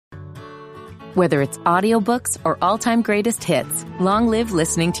Whether it's audiobooks or all-time greatest hits, long live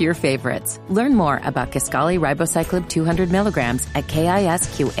listening to your favorites. Learn more about Kisqali Ribociclib 200 milligrams at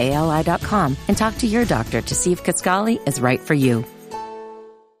KISQALI.com and talk to your doctor to see if Kisqali is right for you.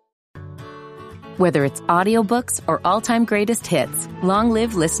 Whether it's audiobooks or all-time greatest hits, long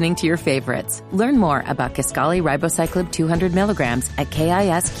live listening to your favorites. Learn more about Kisqali Ribociclib 200 milligrams at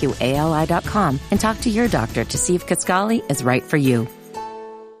KISQALI.com and talk to your doctor to see if Kisqali is right for you.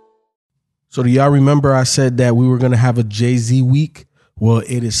 So do y'all remember I said that we were going to have a Jay-Z week? Well,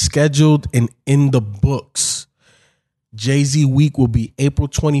 it is scheduled and in the books. Jay-Z week will be April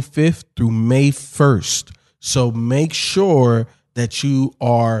 25th through May 1st. So make sure that you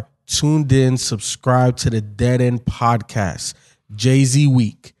are tuned in, subscribe to the Dead End Podcast. Jay-Z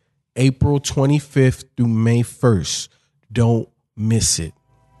week, April 25th through May 1st. Don't miss it.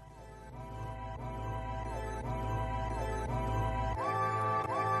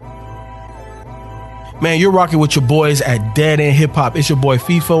 Man, you're rocking with your boys at Dead End Hip Hop. It's your boy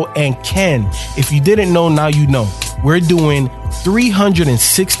FIFO and Ken. If you didn't know, now you know. We're doing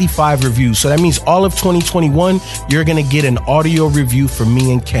 365 reviews. So that means all of 2021, you're going to get an audio review from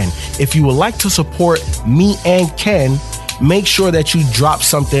me and Ken. If you would like to support me and Ken, make sure that you drop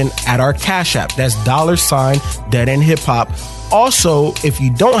something at our Cash App. That's $ Dead End Hip Hop. Also, if you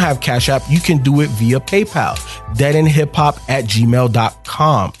don't have Cash App, you can do it via PayPal,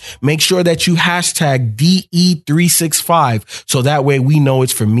 deadendhiphop@gmail.com. Make sure that you hashtag DE365 so that way we know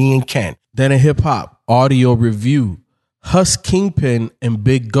it's for me and Ken. Dead End Hip Hop audio review. Hus Kingpin and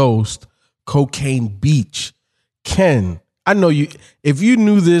Big Ghost, Cocaine Beach. Ken, I know you. If you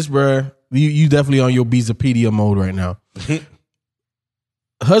knew this, bro, you definitely on your Bezopedia mode right now.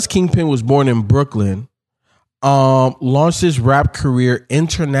 Hus Kingpin was born in Brooklyn. Launched his rap career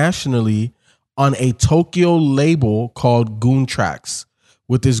internationally on a Tokyo label called Goon Tracks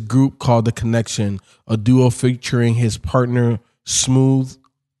with his group called The Connection, a duo featuring his partner Smooth.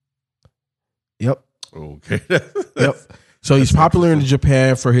 Yep. Okay. Yep. So he's popular in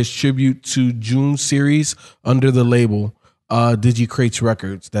Japan for his tribute to June series under the label DigiCrates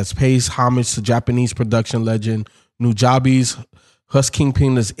Records that pays homage to Japanese production legend Nujabes. Hus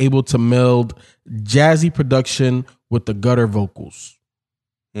Kingpin is able to meld jazzy production with the gutter vocals.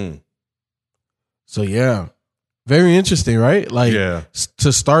 So yeah, very interesting, right? Like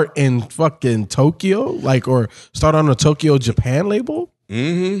to start in fucking Tokyo, like, or start on a Tokyo Japan label.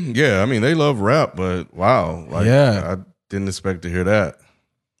 Mm-hmm. Yeah, I mean they love rap, but wow, like, I didn't expect to hear that.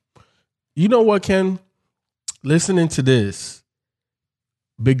 You know what, Ken? Listening to this,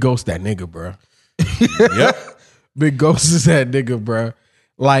 Big Ghost that nigga, bro. Yep. Big Ghost is that nigga, bro.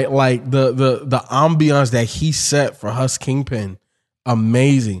 Like the ambiance that he set for Hus Kingpin,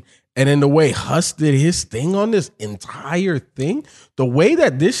 amazing. And then the way Hus did his thing on this entire thing, the way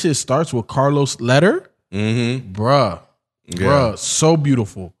that this shit starts with Carlos' letter, bruh, so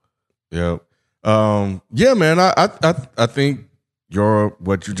beautiful. Yeah, yeah, man. I think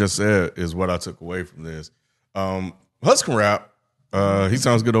what you just said is what I took away from this. Hus can rap. He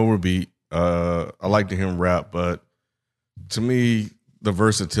sounds good over a beat. I like to hear him rap, but to me, the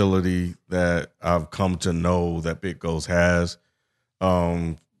versatility that I've come to know that Big Ghost has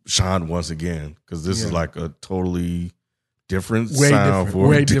shined once again, because this is like a totally different sound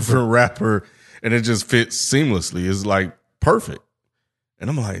for a different rapper, and it just fits seamlessly. It's like perfect. And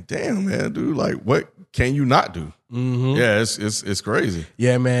I'm like, damn, man, dude, like, what can you not do? Yeah, it's crazy.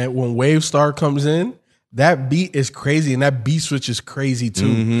 Yeah, man. When Wave Star comes in, that beat is crazy, and that beat switch is crazy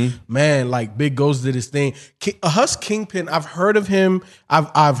too. Man, like Big Ghost did his thing. Hus Kingpin, I've heard of him.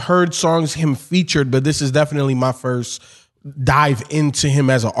 I've heard songs him featured, but this is definitely my first dive into him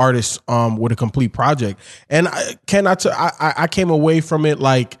as an artist with a complete project. And I came away from it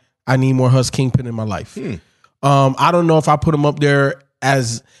like I need more Hus Kingpin in my life. I don't know if I put him up there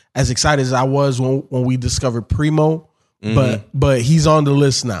as excited as I was when we discovered Primo. But he's on the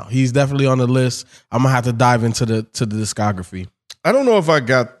list now. He's definitely on the list. I'm gonna have to dive into the discography. I don't know if I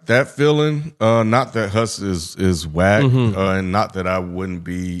got that feeling. Not that Hus is whack, and not that I wouldn't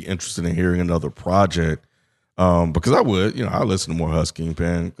be interested in hearing another project. Because I would, I listen to more Hus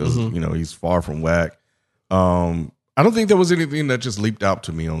Kingpin because he's far from whack. I don't think there was anything that just leaped out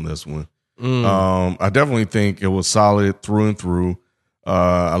to me on this one. I definitely think it was solid through and through.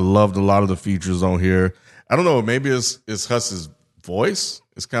 I loved a lot of the features on here. I don't know, maybe it's Hus's voice.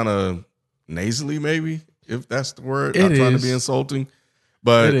 It's kind of nasally, maybe, if that's the word. I'm trying to be insulting.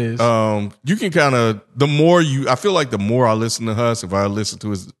 But you can kind of, I feel like the more I listen to Hus, if I listen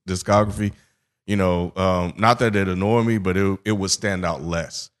to his discography, not that it annoyed me, but it would stand out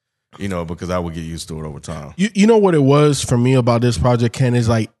less, because I would get used to it over time. You know what it was for me about this project, Ken, is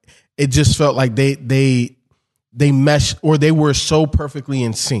like, it just felt like they meshed, or they were so perfectly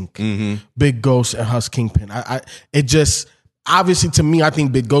in sync. Big Ghost and Huss Kingpin. It just, obviously to me, I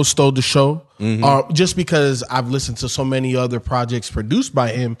think Big Ghost stole the show. Just because I've listened to so many other projects produced by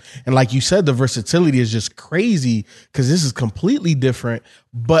him, and like you said, the versatility is just crazy because this is completely different.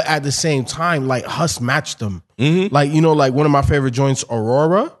 But at the same time, like Huss matched them. Like, you know, like one of my favorite joints,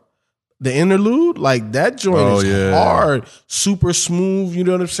 Aurora, the interlude, like that joint is hard, super smooth. You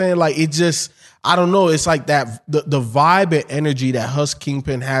know what I'm saying? Like it just, I don't know. It's like that the vibe and energy that Huss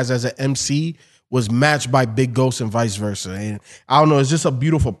Kingpin has as an MC was matched by Big Ghost and vice versa. And I don't know, it's just a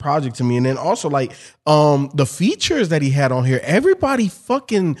beautiful project to me. And then also like the features that he had on here, everybody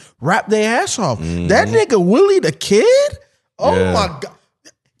fucking rapped their ass off. That nigga Willie the Kid? Oh my God.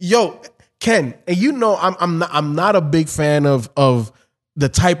 Yo, Ken, and you know I'm not a big fan of the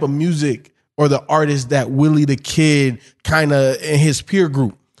type of music or the artist that Willie the Kid kind of in his peer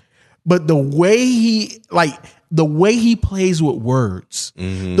group. But the way he plays with words,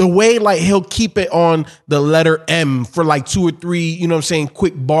 the way like he'll keep it on the letter M for like 2 or 3, you know what I'm saying,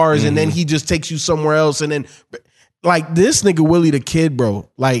 quick bars, and then he just takes you somewhere else. And then like this nigga Willie the Kid, bro,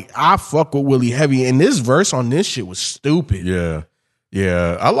 like I fuck with Willie heavy. And this verse on this shit was stupid. Yeah.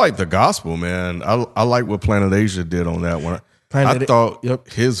 Yeah. I like the gospel, man. I like what Planet Asia did on that one. I thought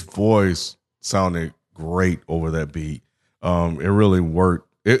his voice sounded great over that beat. It really worked.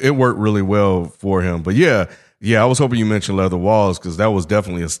 It worked really well for him. But yeah, I was hoping you mentioned Leather Walls because that was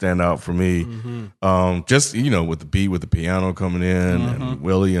definitely a standout for me. Just, you know, with the beat, with the piano coming in, and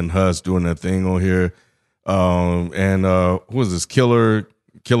Willie and Huss doing that thing on here. And who was this? Killer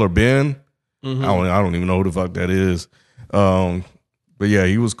Ben? I don't even know who the fuck that is. But yeah,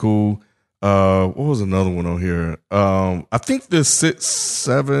 he was cool. What was another one on here? I think the 6,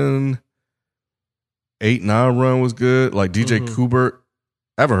 7, 8, 9 run was good. Like DJ Kubert.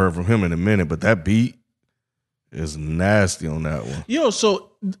 I haven't heard from him in a minute, but that beat is nasty on that one. Yo,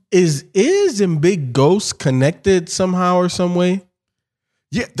 so is and Big Ghost connected somehow or some way?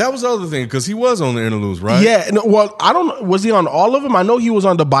 Yeah, that was the other thing, because he was on the interludes, right? Yeah, no, well, I don't know. Was he on all of them? I know he was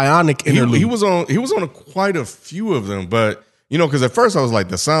on the Bionic interlude. He was on quite a few of them, but you know, because at first I was like,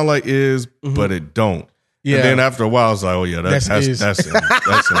 the sound like is, but it don't. Yeah. And then after a while, I was like, oh yeah, that's him. That's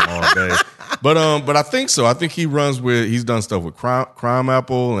him all day. But I think so. I think he's done stuff with Crime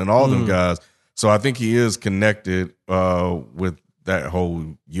Apple and all them guys. So I think he is connected with that whole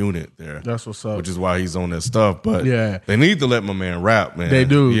unit there. That's what's up. Which is why he's on that stuff. But they need to let my man rap, man. They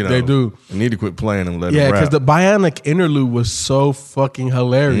do. You know, they do. They need to quit playing and let him rap. Yeah, because the Bionic interlude was so fucking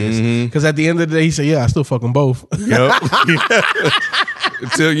hilarious. Because at the end of the day, he said, yeah, I still fucking both. Yep.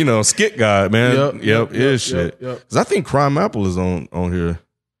 Until, you know, Skit God, man. Yep. Shit. Because I think Crime Apple is on here.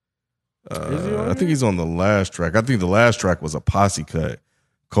 I think he's on the last track. I think the last track was a posse cut.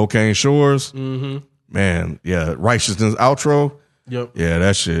 Cocaine Shores. Man, yeah. Righteousness outro. Yep. Yeah,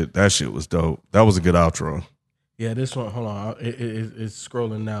 that shit was dope. That was a good outro. Yeah, this one, hold on. It's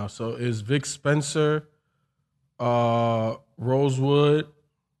scrolling now. So it's Vic Spencer, Rosewood,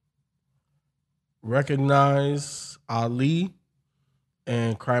 Recognize, Ali,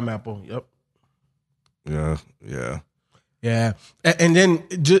 and Crime Apple. Yep. Yeah. And then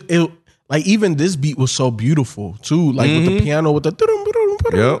like even this beat was so beautiful too. Like with the piano, with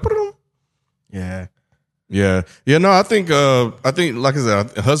the Yeah. No, I think like I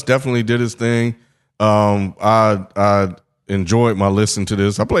said, Huss definitely did his thing. I enjoyed my listen to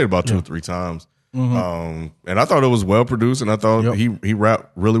this. I played about 2 or 3 times. And I thought it was well produced, and I thought he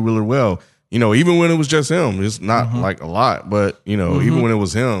rapped really, really well. You know, even when it was just him, it's not like a lot, but you know, even when it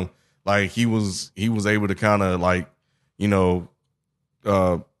was him, like he was able to kind of like, you know,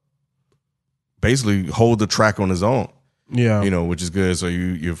 basically hold the track on his own. Yeah, you know, which is good. So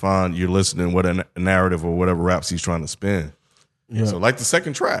you find you're listening what a narrative or whatever raps he's trying to spin. Yeah. So like the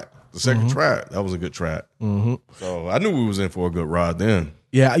second track, that was a good track. So I knew we was in for a good ride then.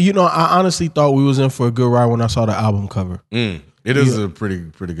 Yeah, you know, I honestly thought we was in for a good ride when I saw the album cover. It is a pretty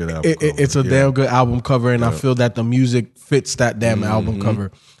good album. It's a damn good album cover, and I feel that the music fits that damn album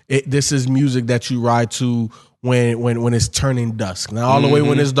cover. This is music that you ride to when it's turning dusk. Not all the way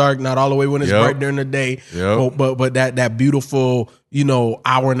when it's dark, not all the way when it's bright during the day. But that beautiful, you know,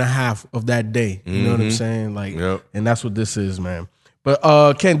 hour and a half of that day. You know what I'm saying? Like, and that's what this is, man.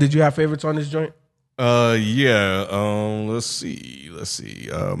 But Ken, did you have favorites on this joint? Yeah. Let's see.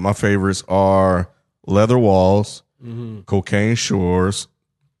 My favorites are Leather Walls, Cocaine Shores,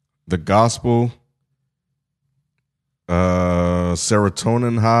 The Gospel,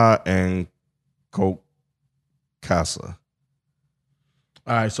 Serotonin High, and Coke Casa.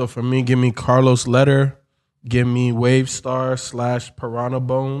 All right, so for me, give me Carlos Letter, give me Wave Star / Piranha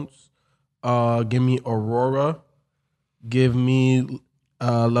Bones, give me Aurora, give me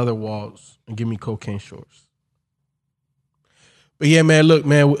Leather Walls, and give me Cocaine Shores. But yeah, man, look,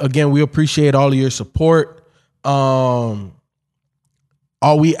 man, again, we appreciate all of your support. All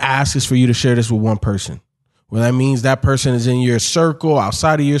we ask is for you to share this with one person. Well, that means that person is in your circle,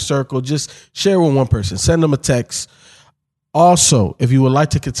 outside of your circle. Just share with one person. Send them a text. Also, if you would like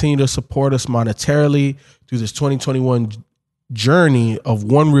to continue to support us monetarily through this 2021 journey of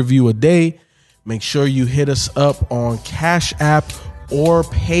one review a day, make sure you hit us up on Cash App or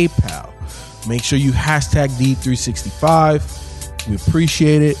PayPal. Make sure you hashtag D365. We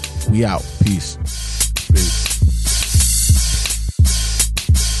appreciate it. We out. Peace. Peace.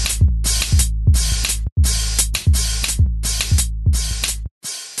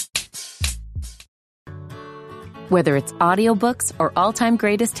 Whether it's audiobooks or all-time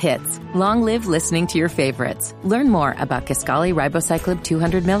greatest hits, long live listening to your favorites. Learn more about Kisqali Ribociclib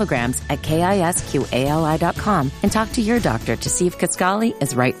 200 milligrams at KISQALI.com and talk to your doctor to see if Kisqali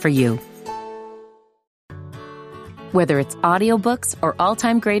is right for you. Whether it's audiobooks or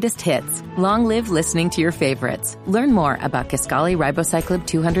all-time greatest hits, long live listening to your favorites. Learn more about Kisqali Ribociclib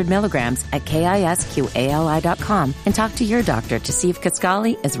 200 milligrams at KISQALI.com and talk to your doctor to see if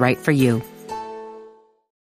Kisqali is right for you.